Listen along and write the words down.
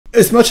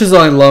As much as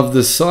I love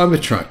the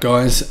Cybertruck,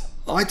 guys,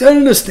 I don't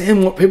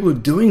understand what people are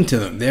doing to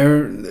them.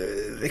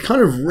 They're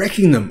kind of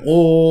wrecking them,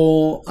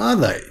 or are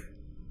they?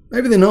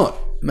 Maybe they're not.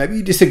 Maybe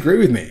you disagree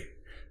with me.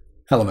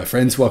 Hello my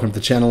friends, welcome to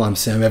the channel. I'm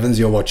Sam Evans.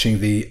 You're watching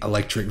the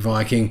Electric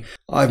Viking.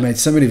 I've made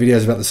so many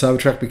videos about the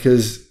Cybertruck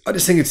because I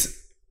just think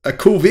it's a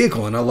cool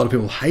vehicle and a lot of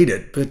people hate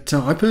it, but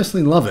I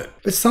personally love it.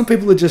 But some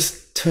people are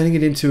just turning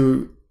it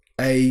into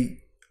I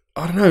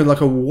don't know,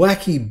 like a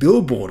wacky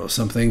billboard or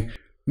something,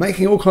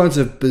 making all kinds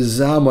of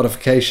bizarre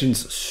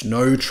modifications,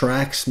 snow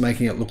tracks,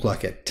 making it look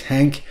like a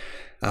tank,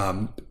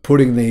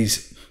 putting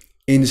these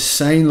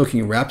insane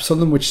looking wraps on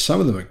them, which some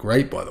of them are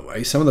great, by the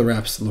way. Some of the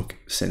wraps look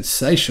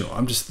sensational.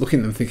 I'm just looking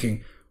at them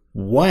thinking,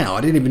 wow,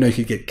 I didn't even know you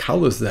could get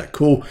colors that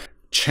cool.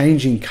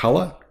 Changing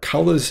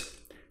colors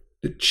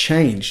that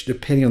change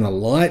depending on the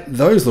light.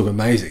 Those look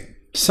amazing.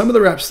 Some of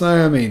the wraps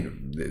though, I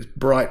mean, there's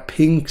bright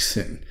pinks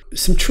and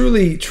some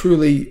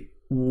truly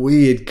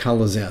weird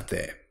colors out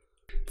there.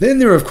 Then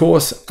there, of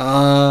course,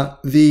 are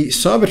the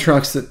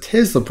Cybertrucks that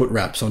Tesla put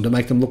wraps on to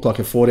make them look like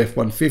a Ford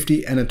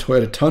F-150 and a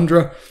Toyota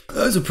Tundra.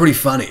 Those are pretty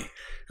funny.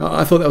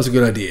 I thought that was a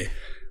good idea.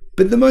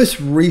 But the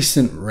most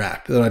recent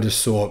wrap that I just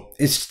saw,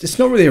 it's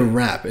not really a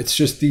wrap. It's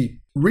just the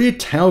rear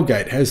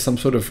tailgate has some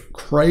sort of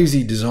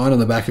crazy design on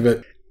the back of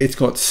it. It's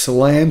got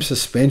slam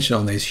suspension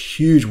on these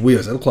huge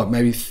wheels. They look like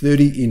maybe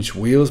 30-inch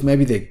wheels.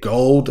 Maybe they're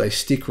gold. They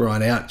stick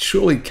right out.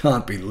 Surely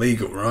can't be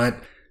legal, right?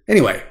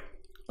 Anyway,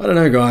 I don't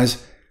know,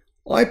 guys.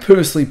 I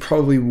personally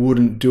probably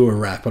wouldn't do a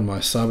wrap on my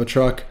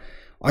Cybertruck.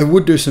 I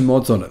would do some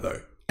mods on it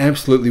though.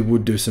 Absolutely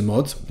would do some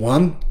mods.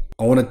 One,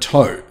 I want a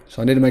tow.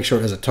 So I need to make sure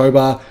it has a tow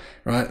bar,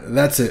 right?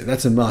 That's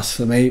a must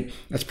for me.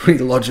 That's a pretty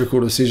logical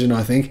decision,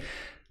 I think.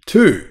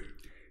 Two,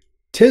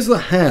 Tesla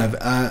have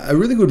a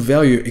really good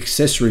value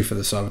accessory for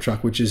the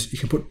Cybertruck, which is you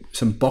can put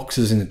some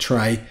boxes in a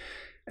tray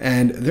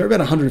and they're about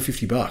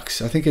 150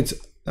 bucks. I think it's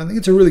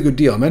a really good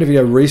deal. I made a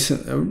video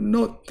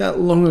not that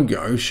long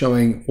ago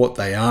showing what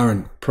they are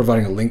and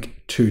providing a link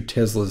to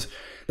Tesla's,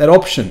 that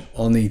option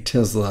on the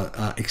Tesla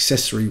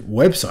accessory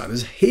website.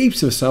 There's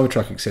heaps of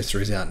Cybertruck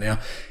accessories out now,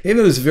 even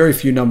though there's a very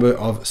few number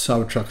of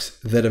Cybertrucks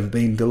that have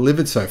been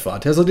delivered so far.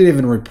 Tesla didn't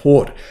even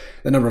report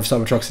the number of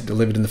Cybertrucks it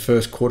delivered in the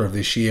first quarter of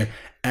this year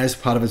as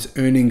part of its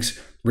earnings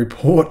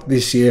report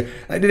this year.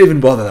 They didn't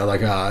even bother. They're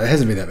like, there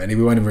hasn't been that many.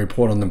 We won't even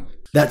report on them.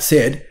 That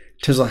said,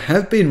 Tesla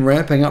have been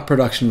ramping up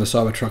production of the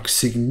Cybertruck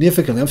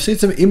significantly. I've seen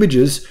some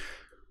images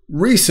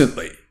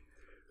recently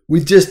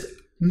with just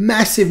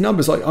massive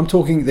numbers. Like I'm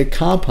talking the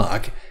car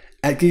park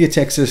at Giga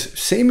Texas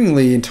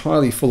seemingly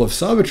entirely full of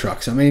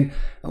Cybertrucks. I mean,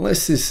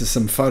 unless this is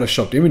some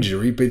photoshopped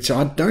imagery, but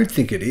I don't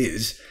think it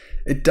is.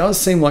 It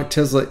does seem like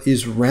Tesla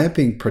is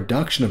ramping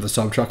production of the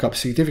Cybertruck up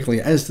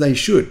significantly, as they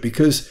should,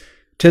 because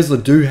Tesla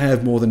do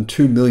have more than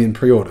 2 million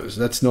pre-orders.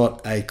 That's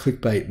not a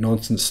clickbait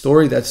nonsense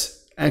story.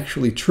 That's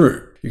actually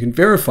true. You can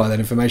verify that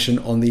information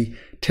on the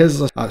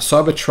Tesla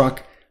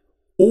Cybertruck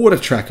order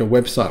tracker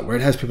website, where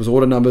it has people's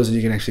order numbers, and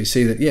you can actually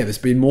see that, yeah, there's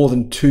been more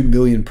than 2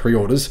 million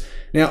pre-orders.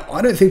 Now,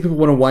 I don't think people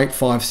want to wait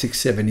 5, 6,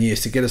 7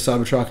 years to get a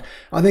Cybertruck.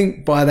 I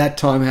think by that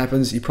time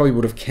happens, you probably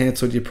would have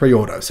cancelled your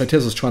pre-order. So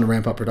Tesla's trying to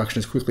ramp up production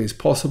as quickly as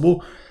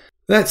possible.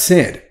 That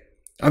said,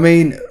 I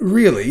mean,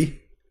 really,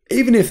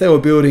 even if they were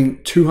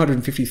building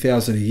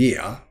 250,000 a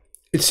year,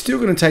 it's still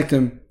going to take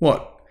them,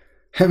 what,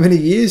 how many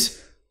years?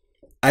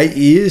 8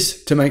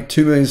 years to make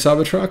 2 million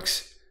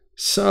Cybertrucks.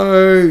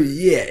 So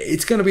yeah,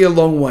 it's going to be a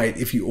long wait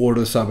if you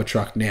order the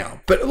Cybertruck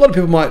now. But a lot of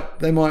people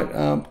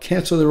might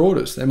cancel their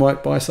orders. They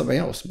might buy something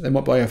else. They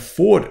might buy a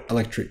Ford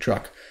electric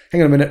truck.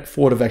 Hang on a minute,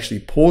 Ford have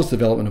actually paused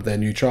development of their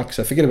new truck,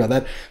 so forget about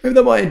that. Maybe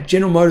they'll buy a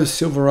General Motors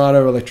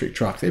Silverado electric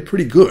truck. They're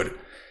pretty good.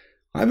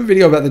 I have a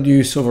video about the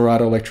new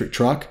Silverado electric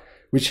truck,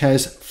 which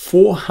has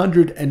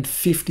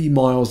 450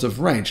 miles of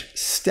range,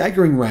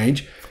 staggering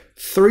range,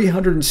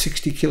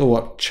 360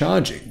 kilowatt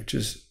charging, which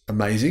is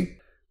amazing.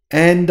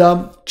 And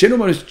General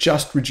Motors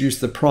just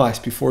reduced the price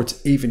before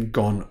it's even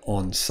gone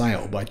on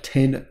sale by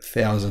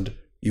 $10,000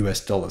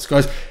 US.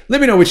 Guys,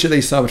 let me know which of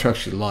these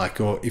Cybertrucks you like,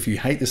 or if you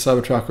hate the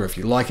Cybertruck, or if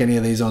you like any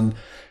of these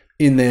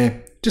in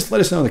there. Just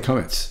let us know in the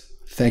comments.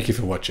 Thank you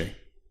for watching.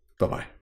 Bye-bye.